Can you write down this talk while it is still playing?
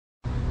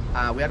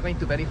we are going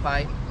to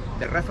verify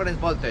the reference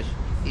voltage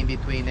in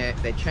between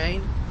the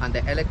chain and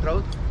the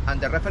electrode,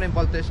 and the reference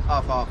voltage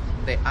of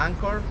the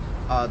anchor,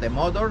 the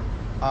motor,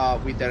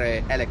 with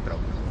the electrode.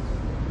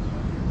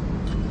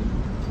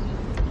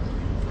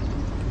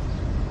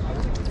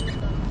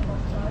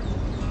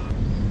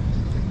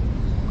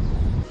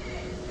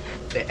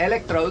 The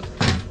electrode,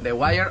 the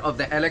wire of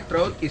the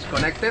electrode is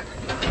connected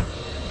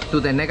to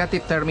the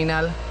negative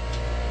terminal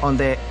on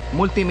the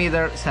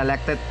multimeter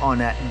selected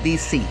on a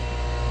DC.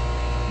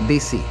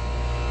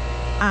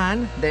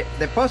 And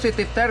the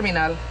positive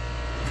terminal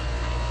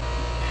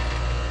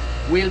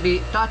will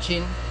be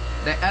touching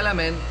the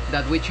element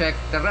that we check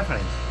the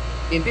reference.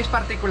 In this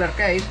particular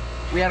case,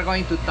 we are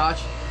going to touch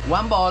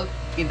 1 volt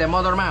in the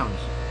motor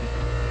mounts.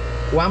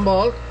 1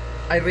 volt,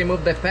 I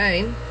remove the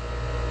fan,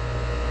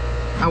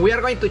 and we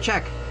are going to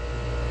check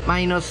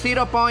minus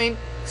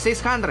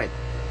 0.600,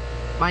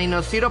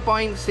 minus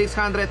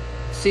 0.600,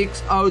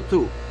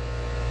 602.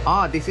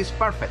 Oh, this is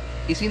perfect.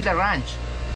 It's in the range.